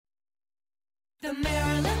The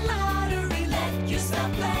Maryland Lottery, let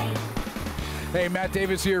yourself play. Hey, Matt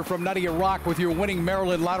Davis here from Nutty and Rock with your winning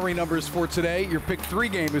Maryland Lottery numbers for today. Your Pick 3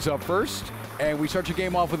 game is up first, and we start your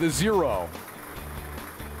game off with a 0.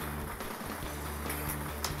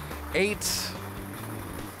 8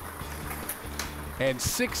 and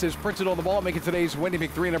 6 is printed on the ball, making today's winning Pick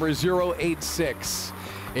 3 number 086.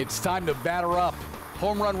 It's time to batter up.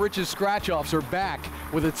 Home Run Rich's scratch-offs are back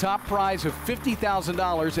with a top prize of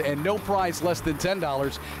 $50,000 and no prize less than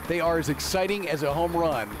 $10. They are as exciting as a home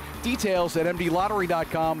run. Details at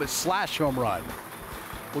mdlottery.com/home run.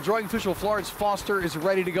 Well, drawing official Florence Foster is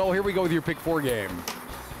ready to go. Here we go with your Pick 4 game.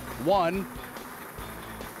 1,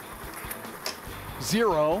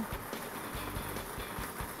 0,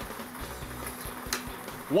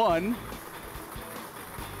 1,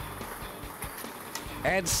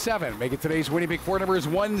 and 7. Make it today's winning Pick 4 number is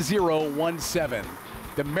 1017.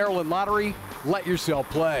 The Maryland Lottery, let yourself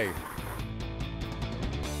play.